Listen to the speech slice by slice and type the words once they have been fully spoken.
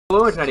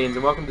Hello Internet-ians,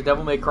 and welcome to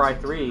Devil May Cry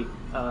 3,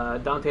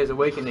 Dante's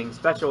Awakening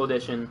Special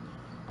Edition,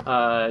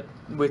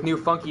 with new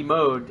funky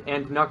mode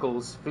and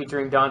Knuckles,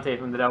 featuring Dante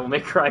from the Devil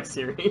May Cry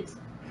series.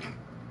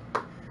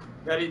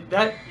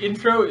 That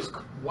intro is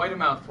quite a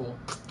mouthful.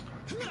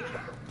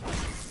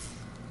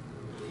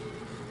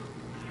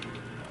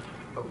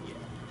 Oh yeah.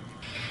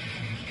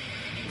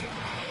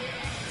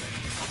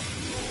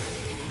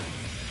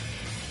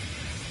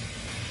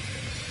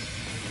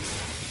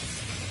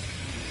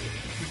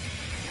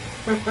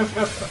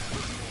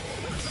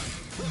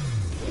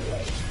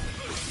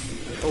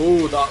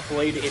 Oh, that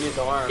blade in his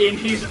arm. In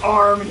his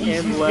arm, he's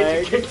and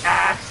leg. to kick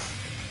ass.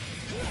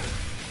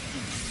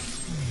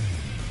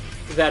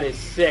 That is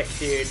sick,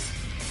 dude.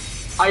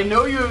 I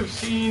know you have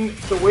seen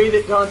the way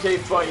that Dante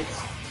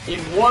fights in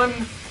 1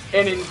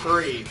 and in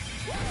 3,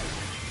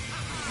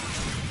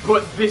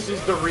 but this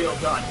is the real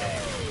Dante.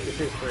 This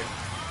is 3.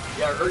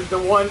 Yeah, or the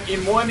one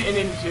in 1 and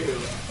in 2.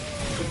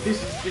 But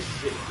this is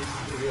it. This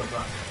is the real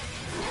Dante.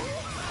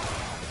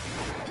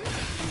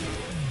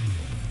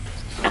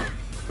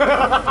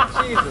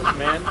 Jesus,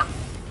 man.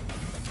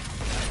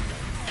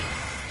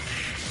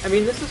 I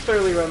mean, this is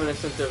fairly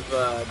reminiscent of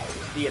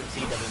DMC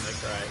Devil May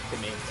Cry to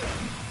me.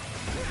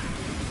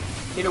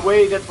 In a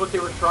way, that's what they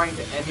were trying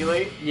to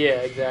emulate.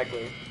 Yeah,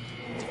 exactly.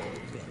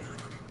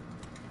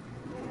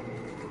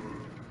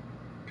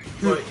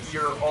 But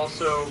you're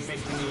also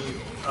making me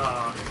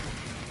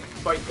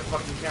fight the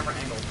fucking camera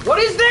angle. What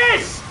is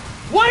this?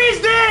 What is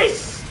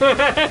this?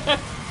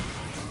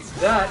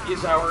 That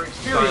is our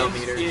experience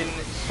in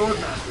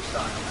Swordmaster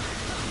style.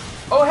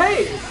 Oh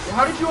hey,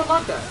 how did you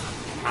unlock that?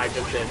 I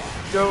just did.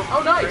 So,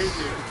 oh nice.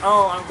 Crazy.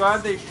 Oh, I'm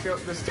glad they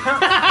showed this town.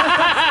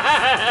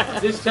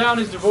 This town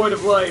is devoid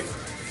of life.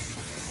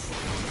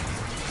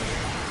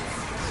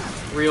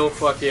 Real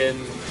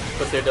fucking,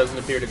 but there doesn't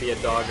appear to be a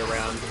dog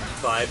around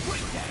vibe.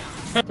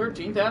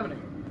 13th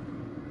Avenue.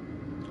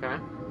 Okay.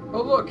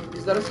 Oh look,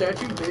 is that a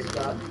statue based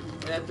on?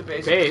 At the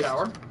base of Based? the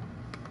tower?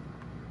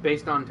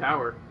 Based on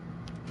tower.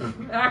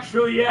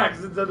 Actually, yeah,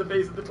 because it's at the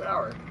base of the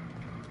tower.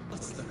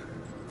 Is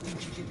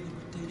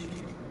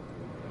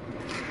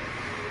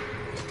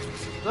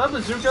that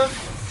bazooka?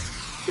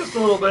 Just a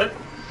little bit.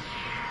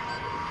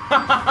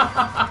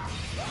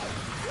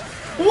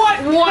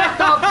 What? What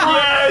the fuck?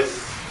 Yes!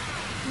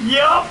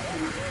 Yup!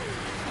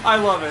 I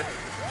love it.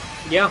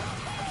 Yeah.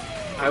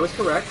 I was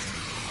correct.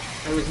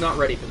 I was not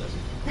ready for this.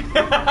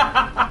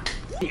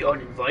 The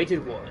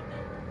uninvited one.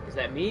 Is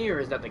that me or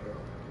is that the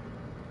girl?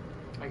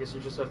 I guess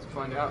you just have to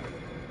find out.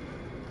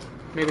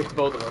 Maybe it's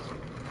both of us.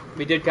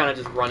 We did kind of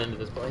just run into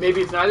this place. Maybe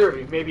it's neither of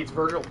you. Maybe it's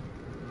Virgil.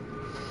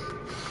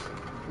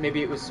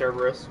 Maybe it was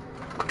Cerberus.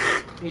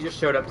 He just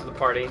showed up to the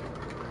party.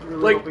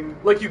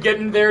 Like you get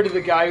in there to the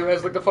guy who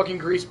has like the fucking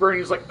grease burn.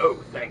 He's like,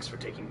 "Oh, thanks for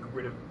getting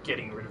rid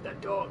of that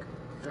dog."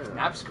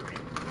 Map screen.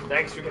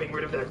 Thanks for getting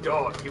rid of that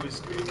dog. He was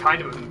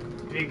kind of a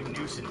big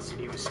nuisance, and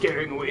he was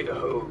scaring away the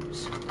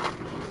hoes.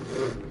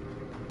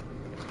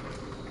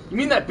 You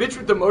mean that bitch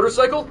with the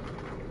motorcycle?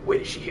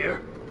 Wait, is she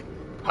here?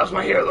 How's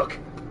my hair look?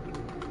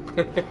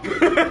 No,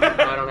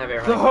 I don't have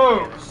air. The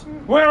hose.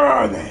 Where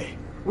are they?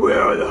 Where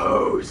are the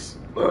hoes?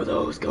 Where are the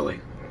hoes going?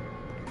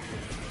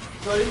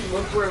 So I didn't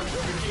look where I was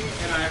shooting,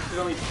 and I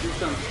accidentally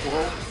shot on a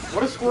squirrel.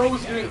 What a squirrel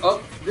was doing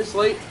up this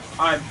late?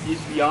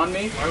 He's beyond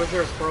me. Why was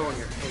there a squirrel in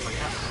your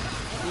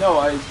house? No,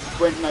 I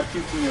went and I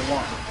puked in your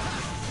lawn.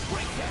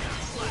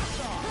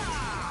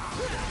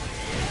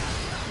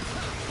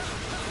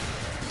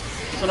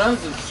 So now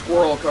there's a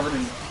squirrel covered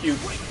in puke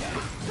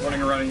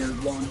running around in your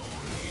lawn.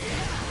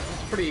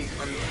 It's pretty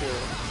uncool.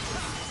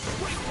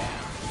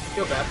 I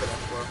feel bad for that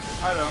squirrel.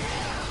 I know.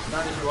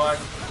 Neither do I.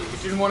 If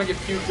you didn't want to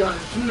get puked on,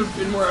 it shouldn't have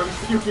been where I was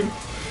puking.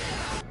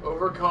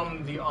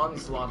 Overcome the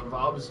onslaught of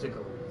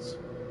obstacles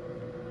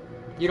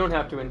You don't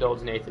have to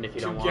indulge Nathan if you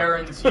to don't want.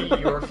 guarantee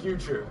your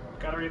future.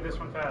 Gotta read this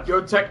one fast.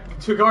 Go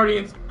to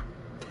Guardians.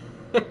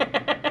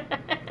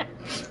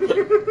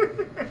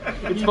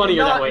 It's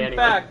funnier that way in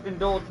anyway. fact,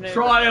 indulge Nathan.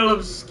 Trial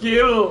of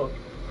skill.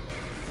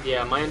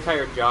 Yeah, my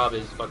entire job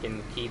is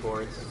fucking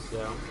keyboards,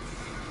 so.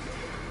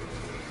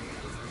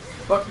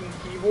 Fucking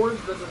keyboards?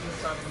 That doesn't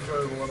sound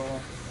enjoyable at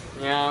all.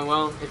 Yeah,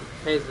 well, it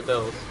pays the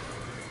bills.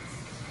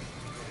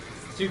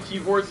 Do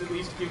keyboards at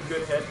least give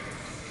good head?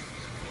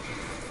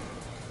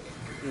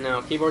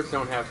 No, keyboards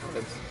don't have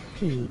heads.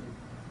 P-E-N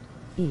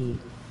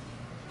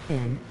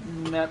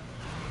Nep.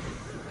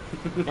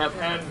 Yep.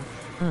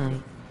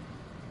 And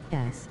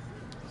I-S.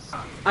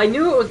 I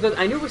knew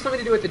it was something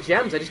to do with the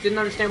gems. I just didn't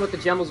understand what the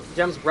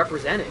gems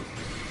represented.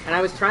 And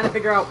I was trying to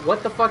figure out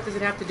what the fuck does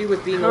it have to do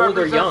with being old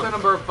or young. The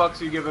number of fucks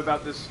you give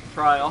about this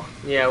trial.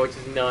 Yeah, which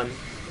is none.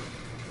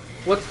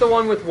 What's the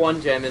one with one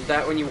gem? Is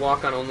that when you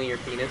walk on only your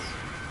penis?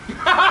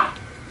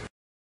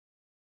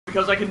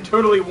 because I can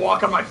totally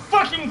walk on my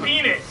fucking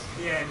penis.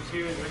 Yeah, and 2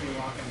 is when you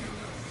walk on your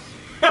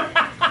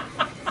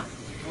nose.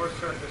 More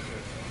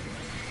surfaces.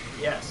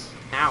 Yes.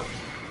 Ouch.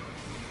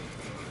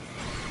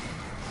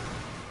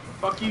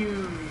 Fuck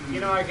you. You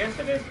know, I guess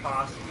it is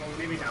possible.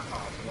 Maybe not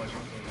possible. I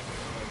shouldn't say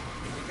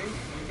that.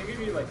 You can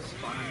maybe like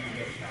spine and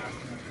get fast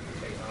enough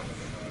to take off.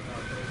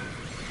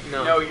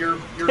 No. No, your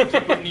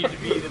tip would need to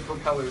be the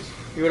propellers.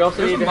 You would also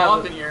There's need a to have.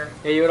 moth in here.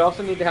 Yeah, you would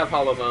also need to have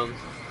hollow bones,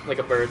 like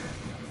a bird.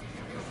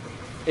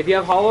 If you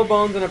have hollow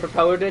bones and a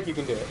propeller dick, you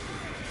can do it.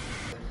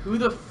 Who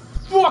the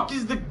fuck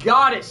is the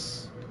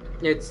goddess?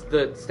 It's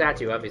the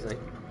statue, obviously.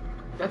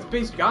 That's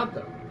base god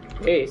though.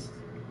 Based.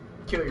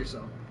 Kill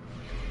yourself.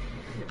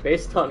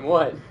 Based on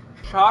what?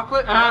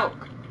 Chocolate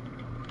milk.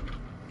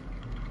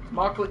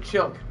 Chocolate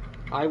chilk.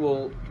 I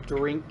will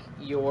drink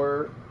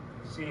your.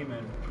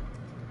 Semen.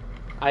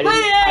 I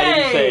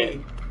didn't say it.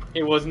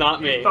 It was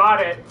not me. You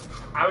thought it.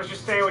 I was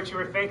just saying what you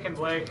were thinking,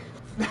 Blake.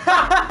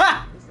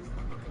 I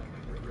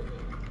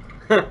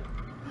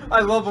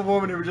love a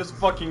woman who would just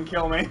fucking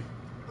kill me.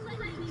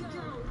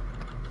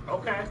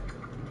 Okay.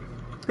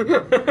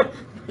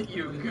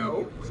 You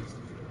go.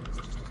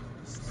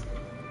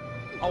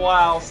 Oh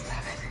wow.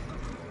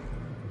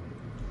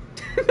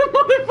 The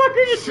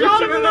motherfucker just Shoot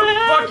shot him him in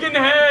the fucking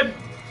head.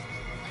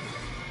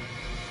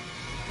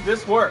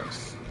 This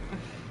works.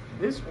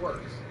 This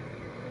works.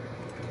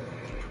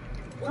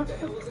 What the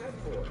hell was that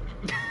for?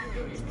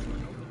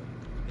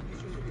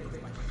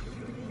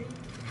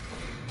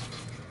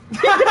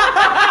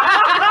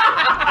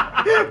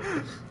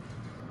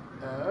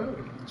 Oh.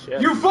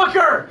 Shit. You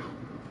fucker!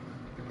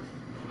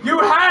 You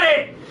had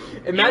it!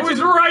 Imagine- it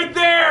was right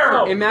there!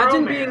 Oh,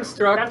 Imagine Promare. being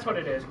struck- That's what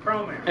it is.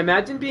 Promare.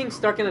 Imagine being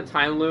stuck in a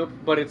time loop,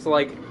 but it's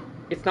like,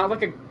 it's not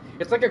like a,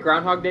 it's like a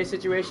Groundhog Day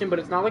situation, but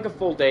it's not like a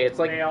full day. It's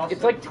like, They also-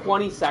 it's like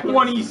 20 seconds.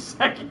 20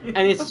 seconds.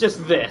 And it's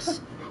just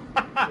this.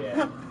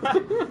 Yeah.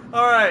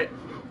 Alright.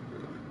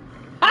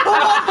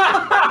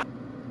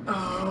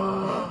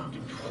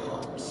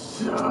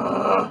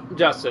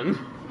 Justin,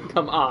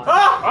 come on.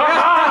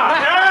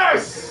 Ah,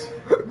 yes!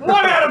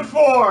 1 out of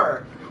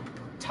 4!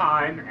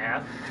 Time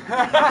F.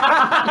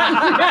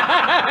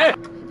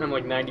 I'm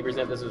like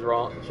 90% this is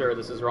wrong. Sure,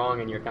 this is wrong,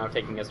 and you're now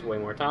taking us way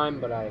more time.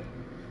 But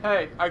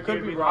Hey, I could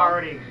Dude, be we've wrong.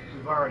 already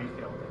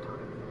failed the time.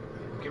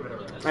 Give it a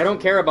rest. I don't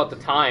care about the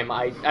time.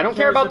 I don't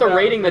care Cares about the about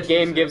rating the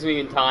efficiency. game gives me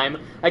in time.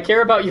 I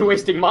care about you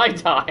wasting my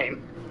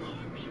time.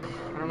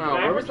 I don't know. Did I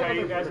Where ever was the tell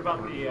you other- guys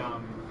about the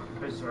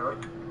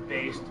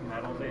Berserk-based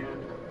metal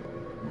band?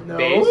 No?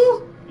 Based?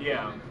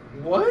 Yeah.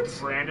 What?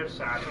 Brand of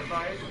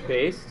Sacrifice.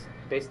 Based?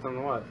 Based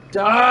on what?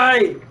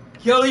 Die!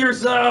 Kill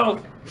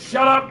yourself!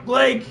 Shut up,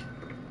 Blake!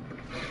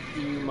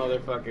 You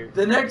motherfucker.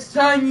 The next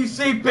time you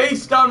say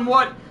based on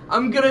what,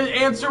 I'm gonna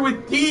answer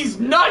with these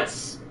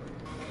nuts!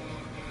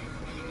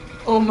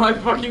 Oh my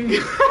fucking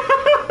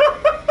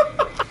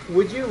god.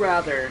 Would you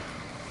rather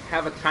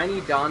have a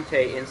tiny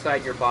Dante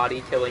inside your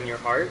body killing your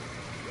heart,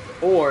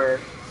 or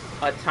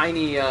a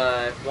tiny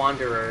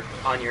Wanderer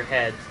on your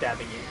head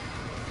stabbing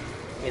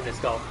you in the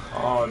skull?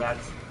 Oh,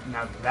 that's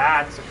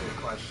a good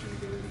question,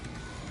 dude.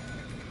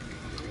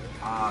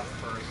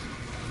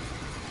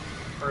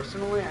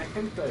 Personally, I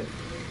think that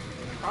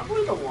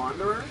probably the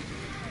Wanderer,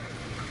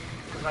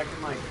 because I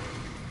can like,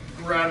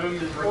 Grab him,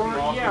 just rip him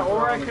off. yeah, and throw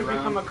or I him on could the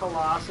become a ground.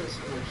 Colossus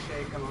and then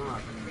shake him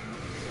off.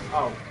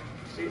 Oh,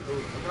 see, ooh,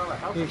 look at all the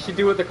health. You should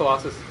do what the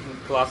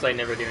Colossi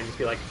never do and just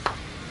be like,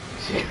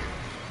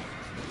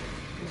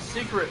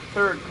 Secret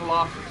third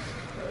Colossus.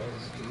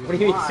 what do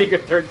you mean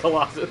secret third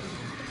Colossus?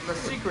 The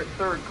secret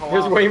third There's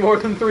Colossus. way more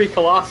than 3 The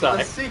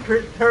Colossi.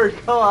 secret third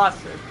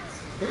Colossus.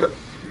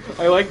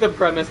 I like the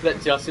premise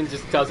that Justin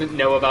just doesn't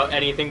know about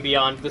anything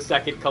beyond the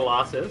second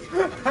Colossus.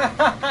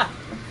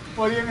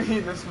 What do you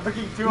mean? There's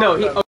fucking two No, of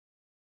he them.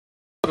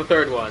 the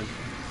third one.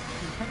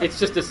 It's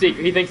just a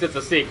secret. He thinks it's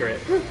a secret.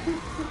 It's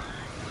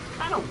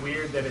kind of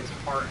weird that its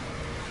heart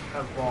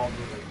evolved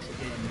with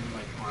its in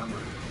like armor.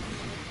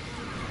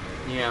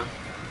 Yeah.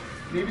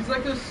 Maybe it's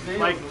like those snails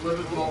Like- that live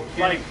in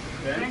volcanic Like,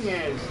 the vents. thing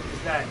is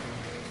that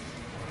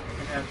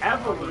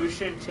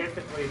evolution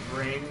typically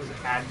brings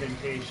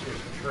advantageous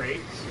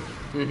traits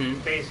Mm-hmm.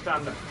 based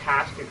on the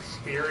past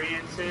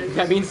experiences.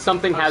 That means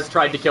something of has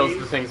tried to kill the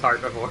species. thing's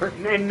heart before.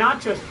 And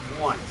not just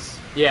once,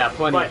 Yeah,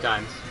 plenty of But-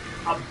 times.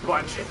 a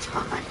bunch of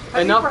times.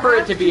 Have Enough you for it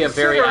perhaps to be a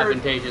very considered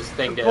advantageous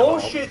thing to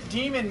evolve. Bullshit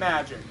demon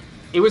magic.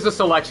 It was a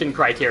selection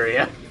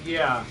criteria.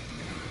 Yeah.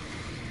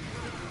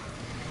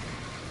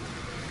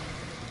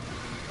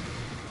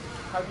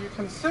 Have you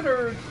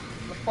considered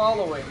the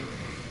following?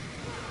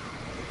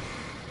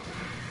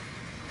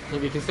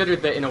 Have you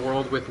considered that in a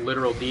world with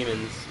literal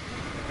demons,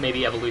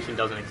 maybe evolution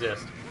doesn't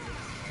exist?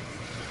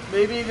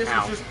 Maybe this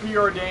Ow. is just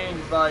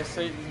preordained by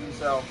Satan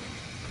himself.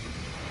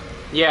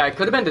 Yeah, it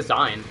could have been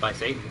designed by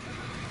Satan.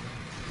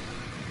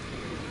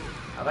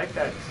 I like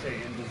that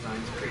Satan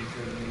designs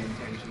creatures and the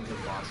intentions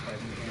of boss fight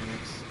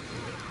mechanics.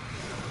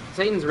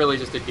 Satan's really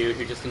just a dude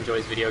who just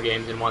enjoys video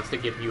games and wants to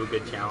give you a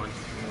good challenge.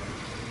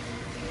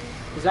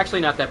 He's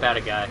actually not that bad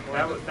a guy.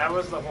 That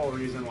was the whole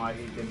reason why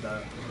he did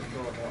the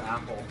adorable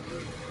apple.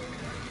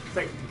 It's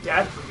like,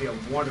 death would be a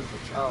wonderful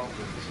challenge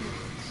for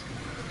humans.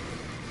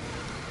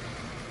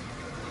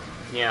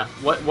 Yeah.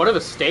 What are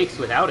the stakes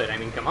without it? I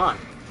mean, come on.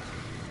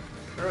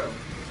 True.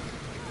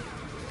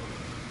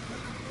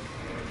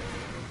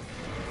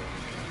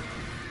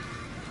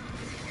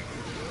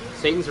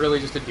 Satan's really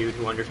just a dude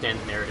who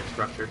understands narrative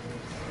structure.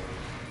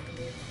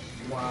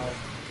 Wow.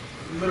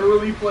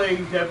 literally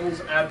playing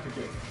devil's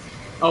advocate.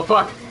 Oh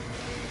fuck!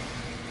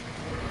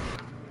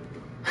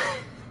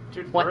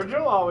 Dude, What?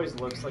 Virgil always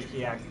looks like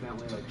he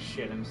accidentally like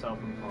shit himself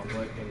in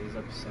public and he's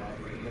upset.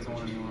 He doesn't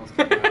want anyone else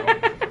to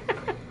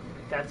know.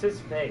 That's his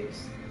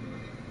face.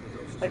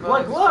 Like,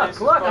 Well, his face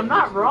is look, I'm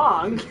not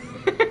wrong.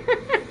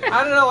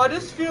 I don't know. I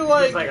just feel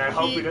like He's like, I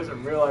hope he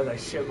doesn't realize I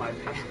shit my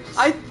pants.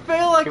 I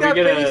feel like Can we that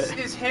get a-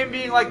 face is him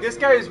being like, this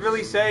guy is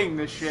really saying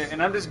this shit,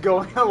 and I'm just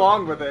going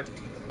along with it.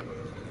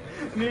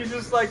 And he's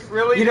just like,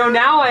 really? You know,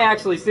 now I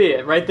actually see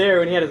it right there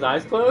when he had his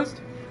eyes closed.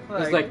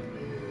 He's like,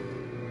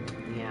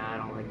 yeah, I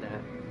don't like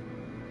that.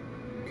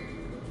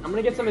 I'm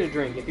gonna get something to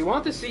drink. If you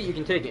want the seat, you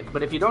can take it.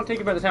 But if you don't take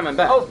it by the time I'm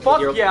back, Oh fuck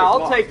you're- yeah! it's I'll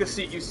lost. take the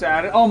seat you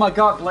sat in. Oh my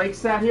god, Blake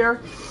sat here.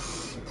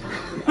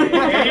 I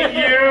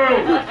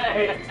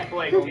hate you!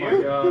 Blake, Oh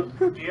my god.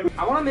 Do you have-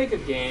 I want to make a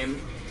game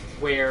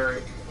where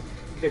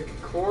the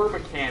core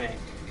mechanic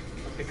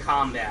of the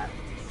combat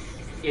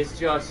is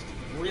just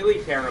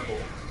really terrible,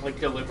 like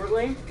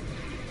deliberately.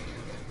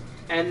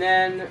 And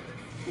then,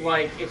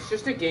 like, it's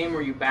just a game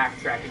where you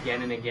backtrack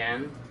again and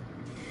again,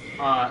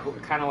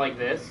 kind of like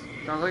this.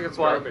 Sounds like it's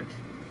But garbage.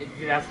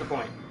 that's the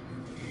point.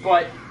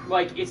 But,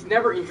 like, it's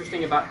never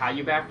interesting about how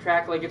you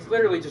backtrack. Like, it's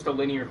literally just a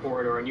linear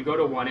corridor, and you go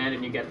to one end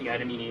and you get the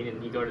item you need,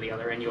 and you go to the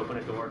other end, you open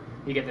a door,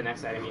 you get the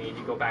next item you need,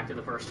 you go back to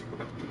the first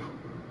one.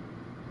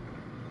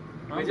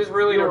 It's just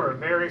really You were to,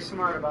 very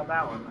smart about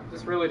that one.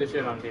 just really to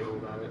shit on people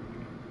about it.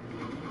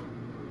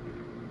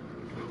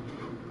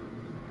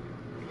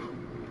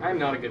 I'm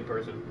not a good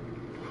person.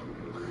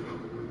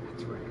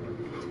 That's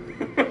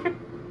right.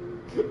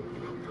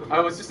 I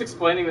was just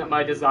explaining that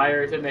my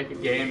desire to make a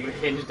game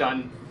hinged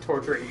on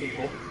torturing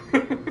people.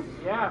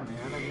 Yeah,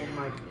 man. I mean,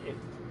 like,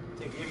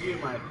 to give you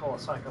my full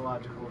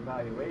psychological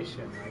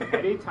evaluation, like,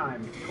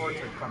 anytime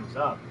torture comes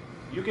up,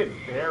 you get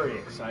very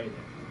excited.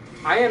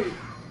 I am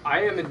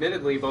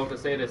admittedly both a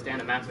sadist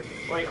and a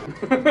masochist. Like,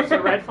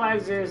 so red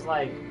flags is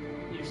like,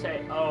 you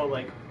say, oh,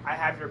 like, I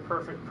have your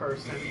perfect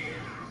person,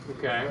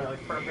 Okay. or,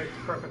 like,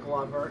 perfect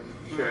lover.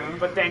 Sure.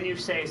 But then you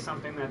say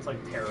something that's, like,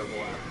 terrible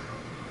after.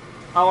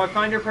 Oh, I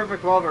find your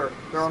perfect lover.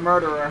 They're a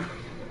murderer.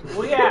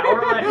 Well, yeah,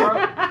 or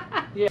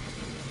like, yeah.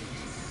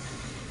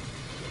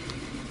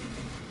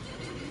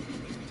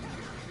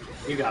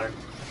 You got her.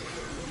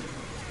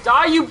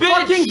 Die, you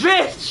bitch! Fucking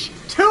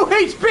bitch! 2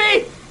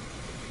 HP!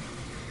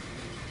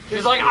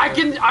 She's like, I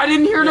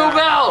didn't hear no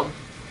bell!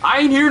 I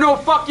ain't hear no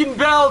fucking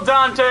bell,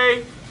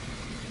 Dante!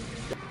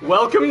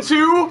 Welcome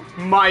to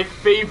my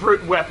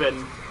favorite weapon.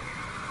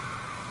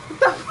 What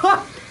the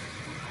fuck?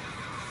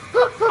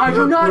 I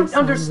do not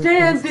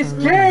understand this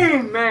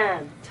game,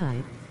 man!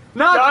 Type.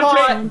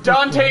 Not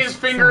Dante is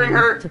fingering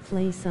her. To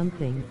play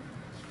something.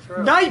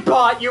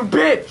 Nightbot, you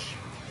bitch!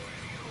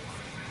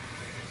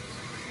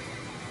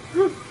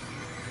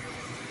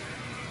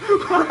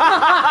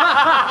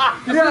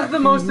 This is the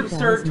most You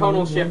absurd guys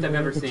tonal may shift I've wonder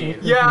ever the seen.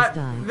 Jacob has Yeah,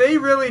 died. they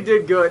really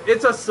did good.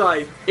 It's a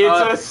scythe. It's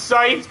a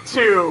scythe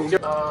too.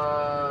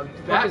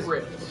 that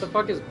rift. What the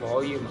fuck is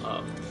volume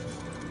up?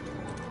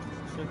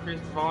 Increase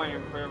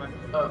volume, clearly.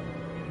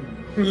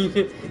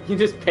 You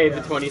just pay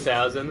the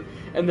 20,000,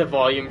 and the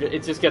volume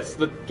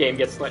the game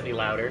gets slightly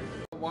louder.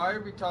 Why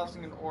are we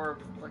tossing an orb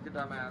like a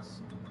dumbass?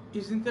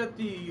 Isn't that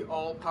the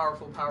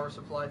all-powerful power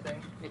supply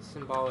thing? It's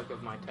symbolic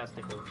of my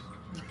testicles.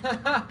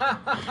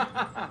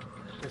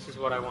 This is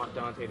what I want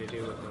Dante to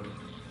do with them.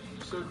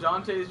 So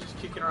Dante is just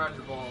kicking around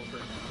your balls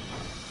right now.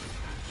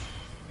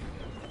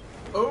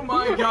 Oh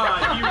my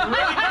god, you really took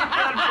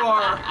that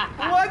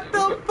far! What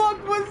the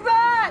fuck was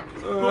that?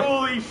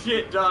 Holy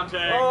shit,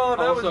 Dante! Oh,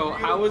 that Also, was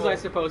how was I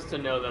beautiful. supposed to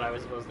know that I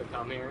was supposed to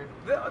come here?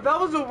 That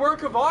was a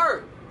work of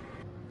art!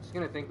 She's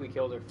gonna think we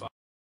killed her.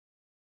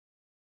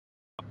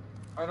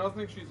 I don't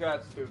think she's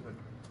that stupid.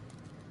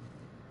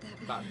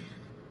 Fuck.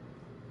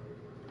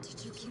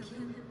 Did you kill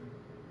him?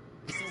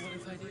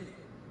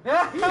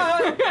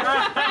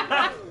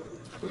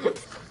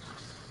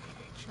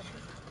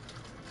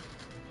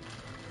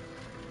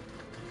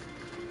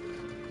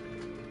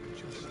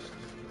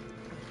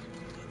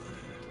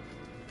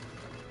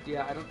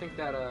 Yeah, I don't think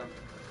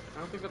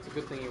that's a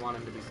good thing you want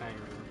him to be saying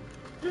right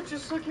now. You're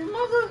just like your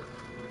mother!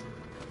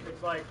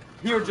 It's like,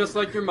 You're just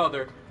like your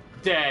mother.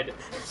 Dead.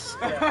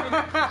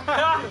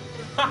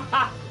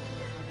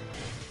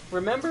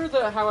 Remember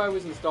how I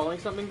was installing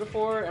something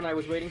before and I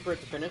was waiting for it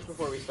to finish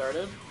before we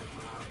started?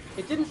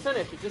 It didn't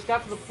finish, it just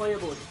got to the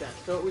playable extent,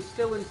 so it was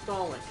still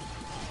installing.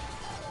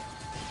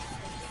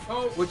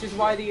 Oh, Which is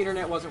why the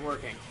internet wasn't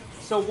working.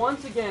 So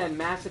once again,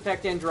 Mass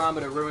Effect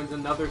Andromeda ruins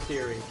another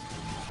series.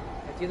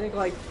 Do you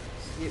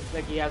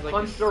think he has like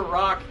punch the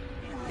rock.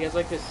 he has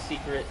like this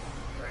secret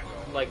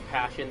like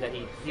passion that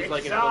he's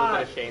like It's a little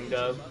bit Zod. ashamed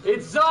of,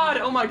 It's Zod!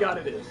 Oh my god,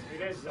 it is.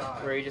 it is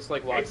Zod. where he just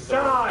like watches It's the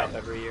World Zod. Cup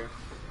every year.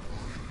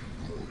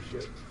 Oh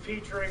shit.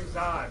 Featuring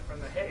Zod from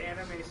the hit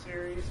anime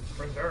series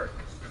Berserk.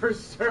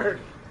 Berserk.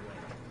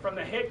 From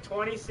the hit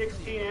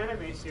 2016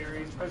 anime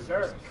series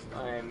Berserk.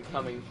 I am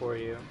coming for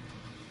you.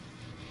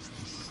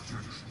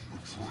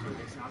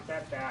 It's not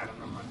that bad on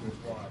the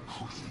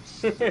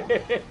 100 watts.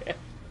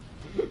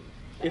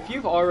 If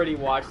you've already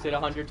watched it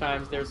 100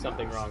 times, there's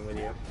something wrong with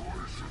you.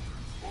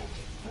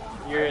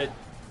 You're a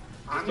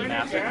I'm a gonna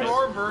massive guess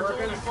ignore we're Virgil,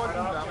 gonna you cut fucking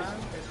off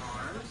dumbass. his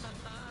arms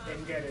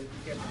and get his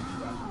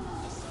stuff.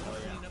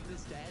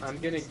 I'm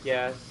gonna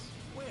guess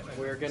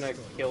we're gonna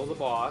kill the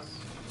boss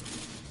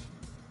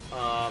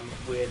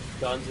with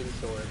guns and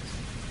swords.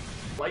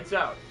 Lights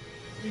out.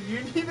 You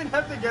didn't even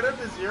have to get up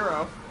to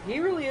 0. He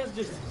really is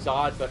just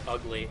Zod but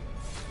ugly.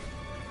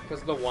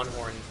 Because of the one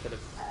horn instead of...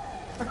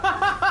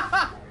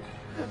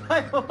 I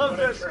love What a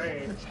this.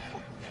 trade.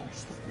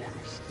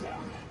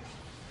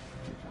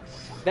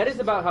 That is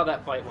about how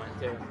that fight went,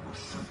 too.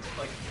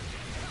 Like,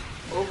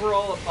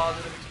 overall, a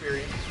positive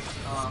experience.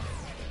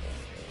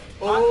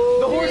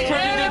 The horse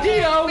turned into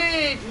Dio!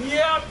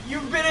 Yep,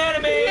 you've been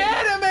animated!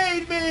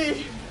 Animate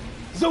me!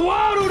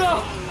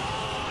 Zawaruda!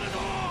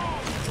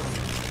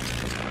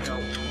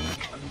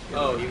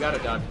 Oh, you gotta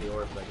dodge the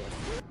orbs, I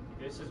guess.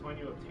 This is when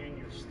you obtain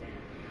your stand.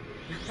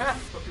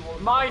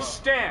 My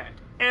stand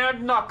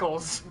and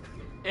Knuckles.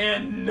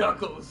 And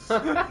Knuckles.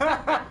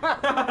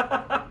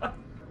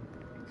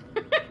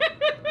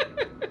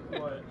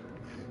 What?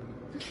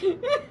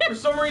 For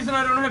some reason,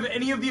 I don't have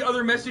any of the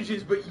other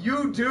messages, but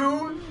you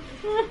do.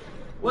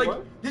 Like,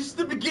 What? this is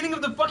the beginning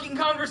of the fucking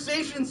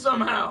conversation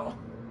somehow.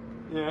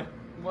 Yeah.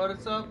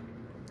 What's up?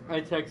 I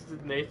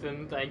texted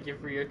Nathan, thank you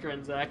for your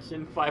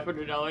transaction.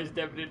 $500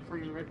 debited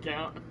from your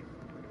account.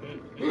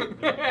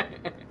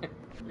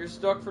 You're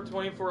stuck for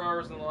 24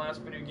 hours in the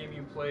last video game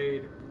you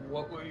played.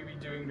 What will you be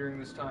doing during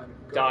this time?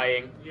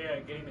 Dying. Yeah,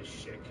 getting the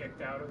shit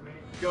kicked out of me.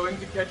 Going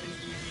to catch an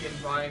Eevee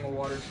and buying a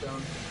water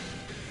stone.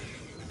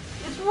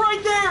 It's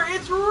right there!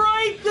 It's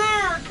right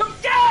there! Come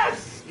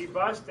guess! He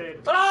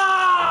busted.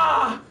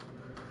 Ah!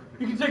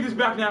 You can take this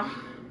back now.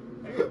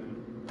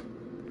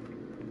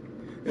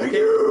 Thank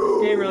you!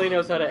 Game really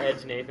knows how to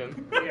edge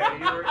Nathan. Yeah,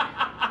 you were.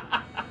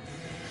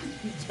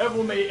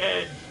 Devil may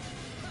edge.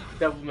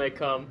 Devil may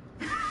come.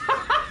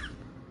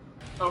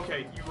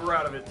 Okay, you were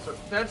out of it. So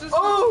That's just.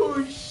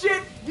 oh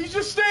shit! He's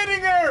just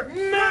standing there,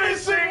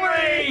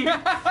 menacingly.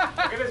 Look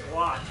at his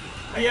watch.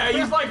 Yeah,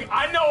 he's like,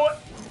 I know it.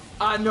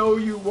 I know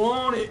you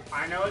want it.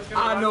 I know it's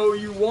gonna. I run- know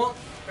you want.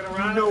 Gonna You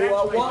run know I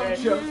eventually, want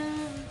bitch. you.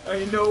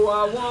 I know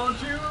I want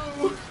you.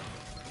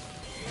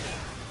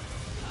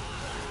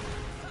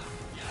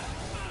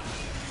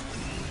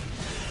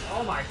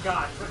 Oh my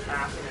god, what's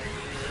happening?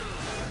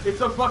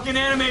 It's a fucking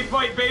anime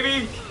fight,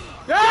 baby.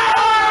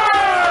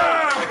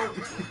 Ah!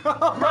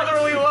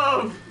 Brotherly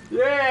love.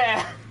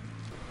 Yeah!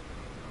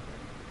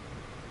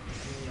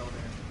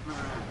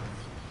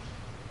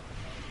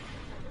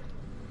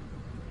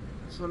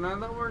 So now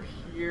that we're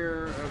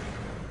here,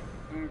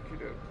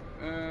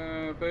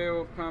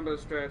 Beowulf combo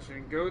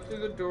strategy. Go through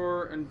the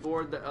door and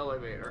board the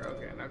elevator.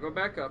 Okay, now go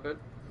back up it.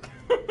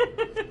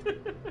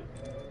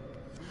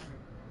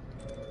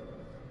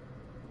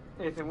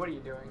 Nathan, what are you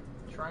doing?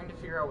 Trying to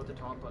figure out what the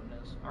taunt button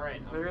is. All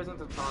right, There isn't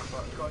a taunt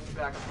button. going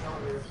back up the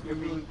elevator. You're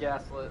being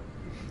gaslit.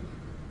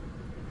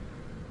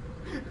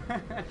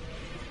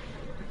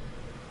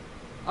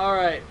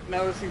 Alright,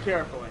 now listen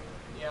carefully.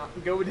 Yeah.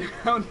 Go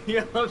down the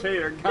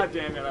elevator. God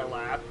damn it, I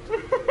laughed.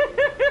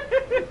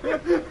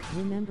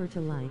 Remember to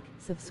like,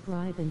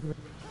 subscribe, and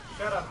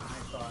Shut up,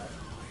 iPod.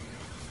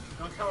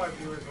 Don't tell our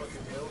viewers what to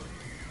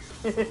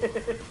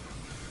do.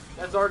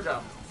 That's our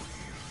job.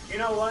 You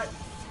know what?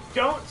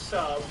 Don't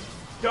sub,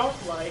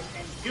 don't like,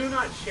 and do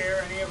not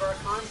share any of our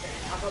content.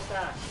 How about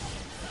that?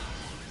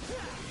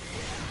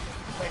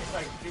 It's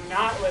like, do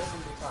not listen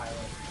to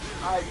Tyler.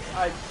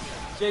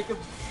 Jacob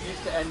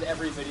used to end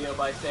every video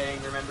by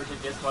saying, remember to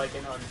dislike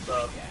and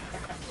unsub.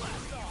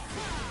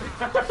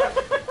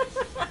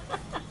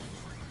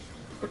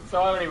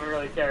 So I don't even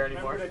really care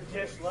anymore. Remember to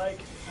dislike,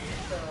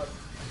 sub.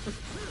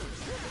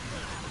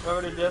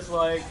 Remember to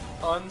dislike,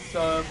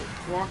 unsub,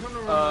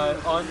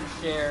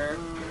 unshare,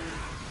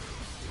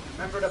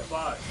 Remember to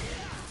bust.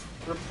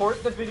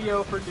 report the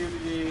video for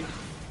nudity.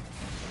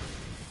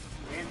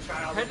 And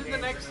child Head to the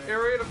next endangerment.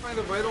 area to find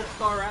a Vital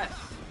Star S.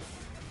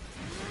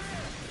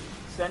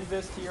 Send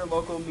this to your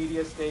local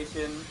media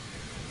station.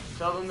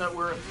 Tell them that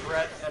we're a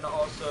threat and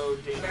also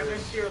Send dangerous.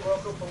 this to your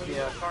local police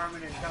Yeah.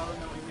 department and tell them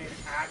that we made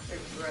active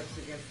threats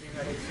against the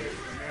United States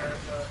of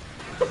America.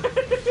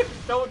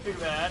 Don't do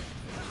that.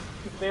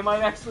 They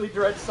might actually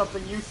dredge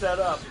something you set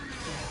up.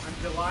 On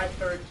July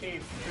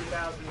 13th,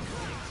 2006.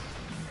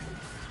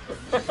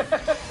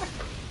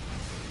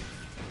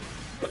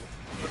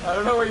 I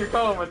don't know where you're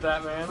going with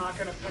that, I'm man. not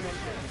going to finish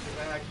it because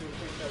I actually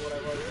think that what I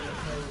was going to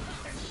say was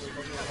potentially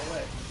put me on the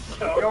list.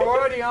 You're So,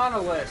 already on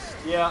a list.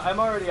 Yeah, I'm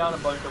already on a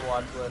bunch of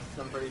watch lists,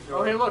 I'm pretty sure.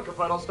 Oh, hey, look, a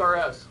Vital Star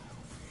S.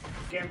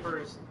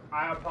 Gimpers,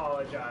 I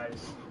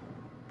apologize.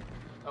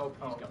 Oh, he's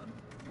Oh. gone.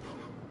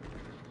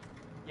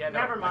 Yeah, no,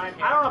 Never mind.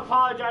 can't. I don't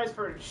apologize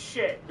for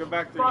shit. Go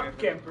back to Fuck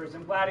Nathan. Gimpers.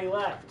 I'm glad he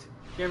left.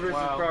 Gimbers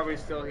Wow. is probably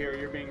still here.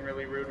 You're being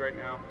really rude right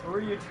now. Who are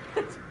you?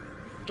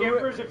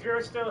 Gimpers, if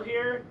you're still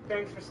here,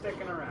 thanks for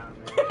sticking around,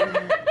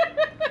 man.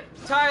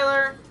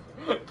 Tyler!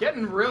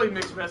 Getting really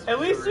mixed messages. At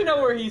least over you know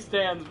here. where he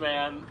stands,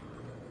 man.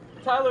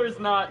 Tyler's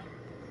not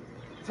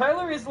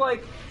Tyler is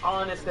like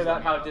honest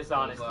about how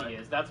dishonest he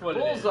is. That's what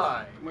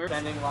Bullseye. it is. We're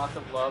sending lots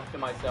of love to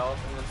myself,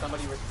 and when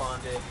somebody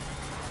responded,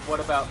 "What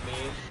about me?"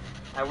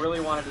 I really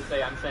wanted to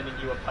say, "I'm sending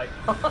you a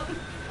python."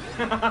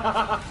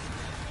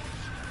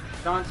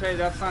 Dante,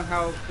 that's not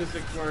how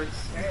physics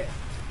works.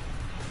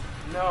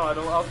 No,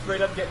 I'll straight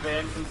up get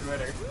banned from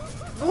Twitter.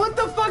 What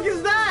the fuck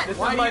is that? This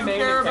Why is do my you main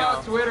care account.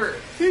 about Twitter?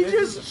 He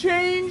just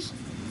changed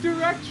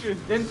direction.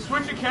 Then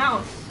switch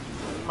accounts.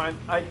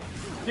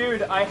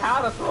 Dude, I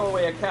had a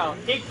throwaway account.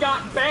 It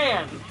got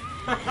banned!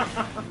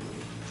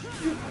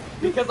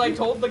 Because I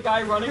told the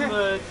guy running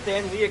the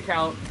Stan Lee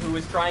account who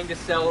was trying to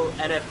sell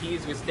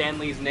NFTs with Stan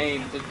Lee's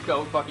name to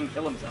go fucking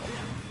kill himself.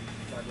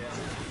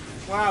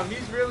 Wow,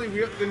 he's really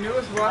the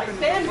newest I weapon.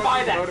 stand is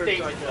by fucking that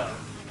statement motorcycle. though.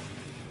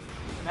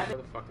 Where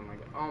the fuck am I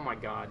going? Oh my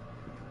god.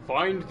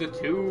 Find the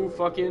two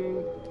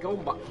fucking...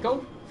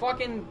 Go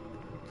fucking...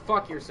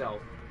 Fuck yourself.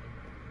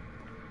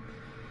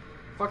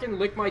 Fucking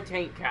lick my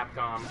taint,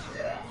 Capcom.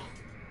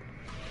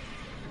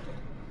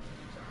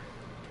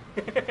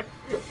 I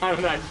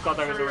don't know, I just thought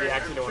that was a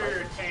reaction to I'm what sure I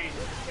your taint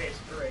tastes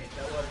great.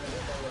 That wasn't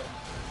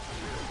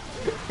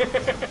a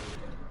bullet.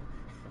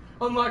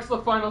 Unlocks the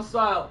final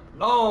style.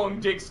 Long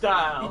dick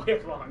style.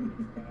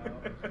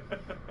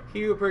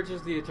 He who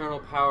purchased the eternal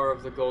power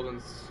of the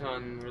golden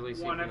sun,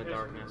 releasing One from of the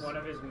darkness. one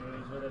of his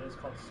movies with it is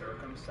called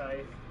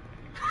Circumcise.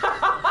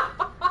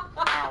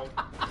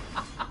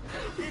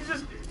 He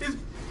just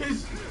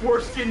his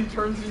foreskin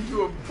turns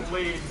into a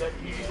blade that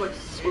he just like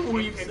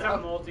sweeps It's a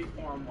out.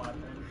 multi-form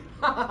weapon.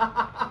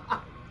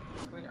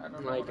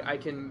 Like, I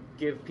can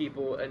give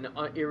people an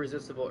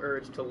irresistible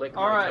urge to lick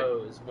All my right.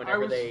 toes I whenever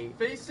was they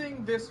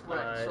facing this way,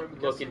 so I'm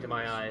look guessing into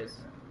my this eyes.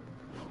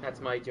 way. That's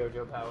my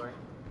JoJo power.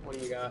 What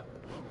do you got?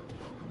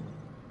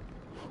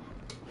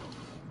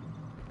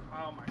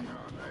 Oh my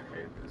god, I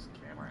hate this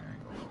camera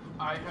angle.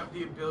 I have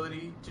the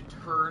ability to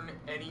turn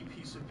any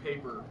piece of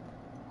paper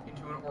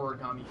into an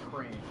origami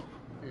crane.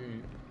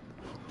 Mm.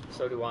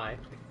 So do I.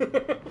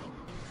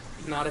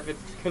 Not if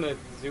it's gonna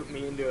zoop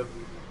me into a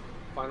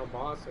final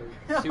boss or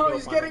Oh, pseudo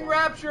he's final getting boss.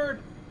 raptured!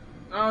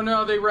 Oh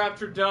no, they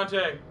raptured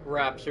Dante.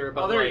 Rapture,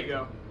 but Oh, there like, you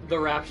go. The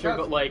rapture,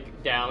 but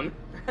like down.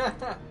 I'm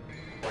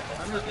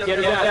just Get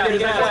his ass, get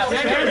his ass.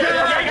 Get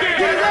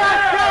his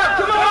ass!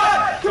 Come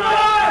on! Come on!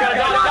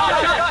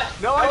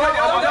 No, I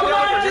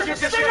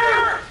Just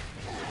stinger!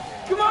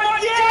 Come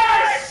on!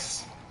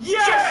 Yes!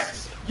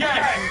 Yes!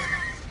 Yes!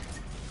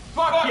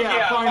 Fuck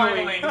yeah,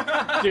 finally!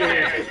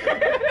 Dude.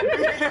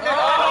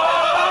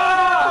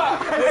 Oh!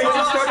 They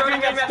just started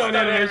doing that stun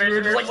animation. We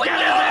were just like,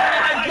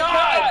 yeah!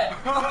 God!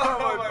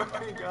 Oh my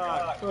fucking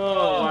god.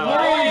 oh, wow.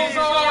 Brains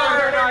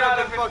are Not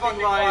even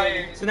fucking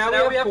lying. So now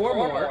we have four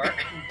more.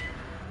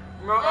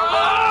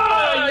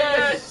 Oh,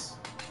 yes!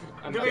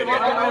 I'm Do we kidding.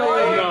 want to No,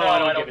 know? I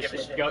don't give a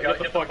shit. Get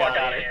the fuck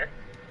out of here.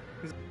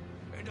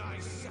 And I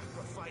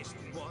sacrificed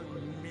one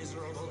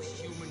miserable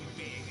human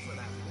being for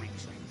that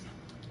reason.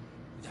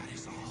 That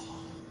is all.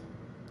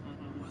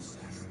 Was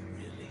that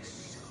really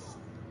so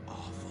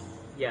awful?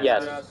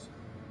 Yes.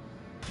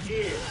 He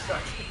is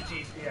such a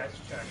DPS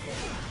check.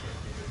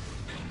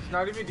 It's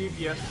not even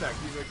DPS check,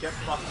 he's a get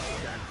fucked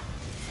check.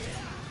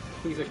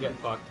 He's a get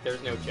fucked.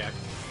 There's no check.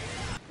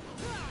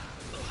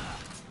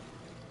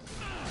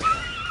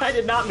 I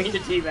did not mean to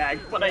teabag,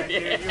 but I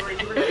did. You were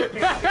just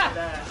picking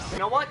that. You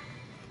know what?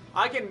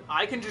 I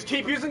can just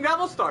keep using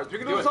Devil Stars. We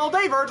can do Do this it. all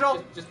day,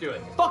 Virgil. Just do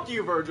it. Fuck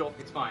you, Virgil.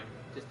 It's fine.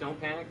 Just don't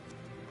panic.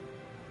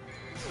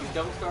 Use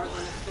double stars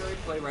when necessary.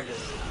 Play regular.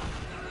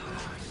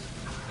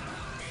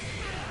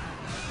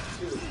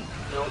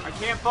 No, I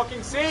can't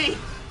fucking see.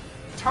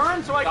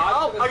 Turn so I can. Dodge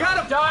to Oh, the I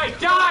got him. Die!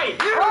 Die!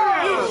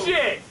 Yeah! Eat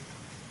shit!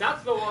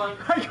 That's the one.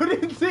 I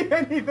couldn't see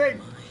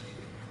anything.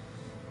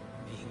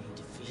 Being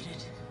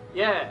defeated?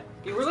 Yeah.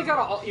 You really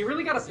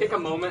gotta pick a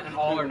moment and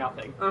all or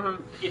nothing.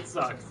 It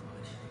sucks.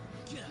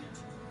 Get up.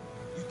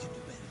 You can do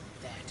better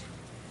than that.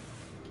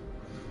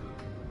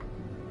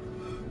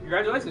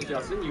 Congratulations,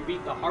 Justin. You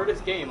beat the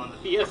hardest game on the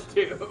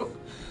PS2.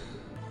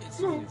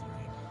 It's over.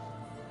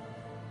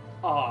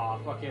 Aw,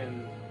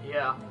 fucking.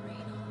 Yeah. The rain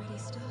already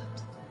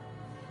stopped.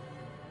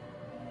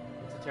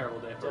 It's a terrible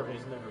day for me.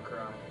 Devils never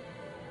cry.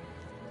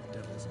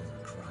 Devils never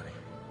cry.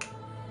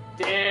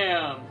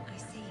 Damn. I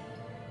see.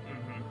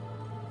 Mm-hmm.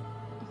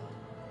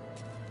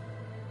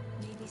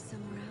 Maybe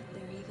somewhere out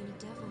there, even a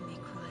devil may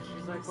cry.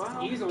 She's when like, he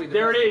wow. knows Easily the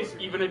There it best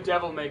is. Even a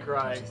devil may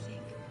cry. Don't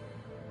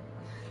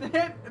you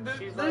think?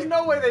 She's There's like-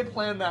 no way they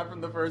planned that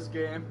from the first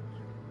game.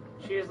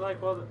 She is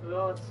like, well,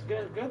 it's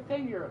good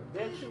thing you're a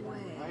bitch, No way.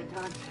 right,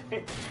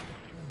 Dante?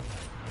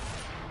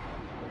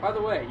 By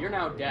the way, you're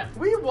now deaf.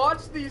 We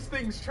watched these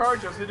things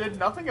charge us and did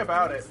nothing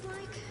about it.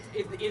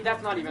 Looks like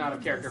That's not even out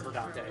of character for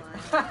Dante.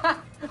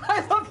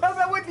 I thought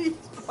that would be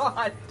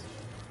fun.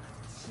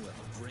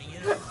 Bring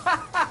it on.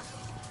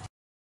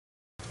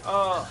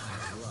 Oh.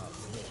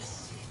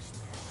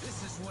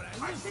 This is what I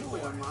I live think we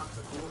for. unlocked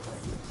the cool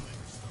thing.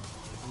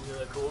 These are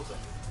the cool thing.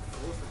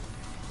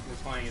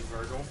 Who's playing as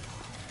Virgil?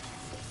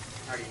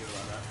 How do you feel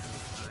about that?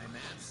 I'm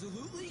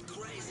absolutely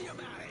crazy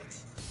about it.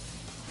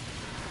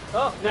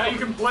 Oh, Now you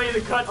can play the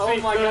cutscene.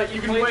 Oh my God,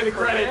 You can play the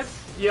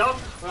credits. Yep.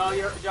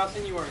 Well,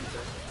 Justin, you earned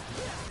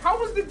it. How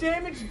was the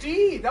damage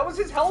D? That was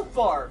his health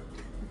bar.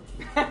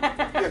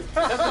 That's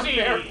a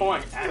fair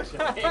point,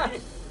 actually.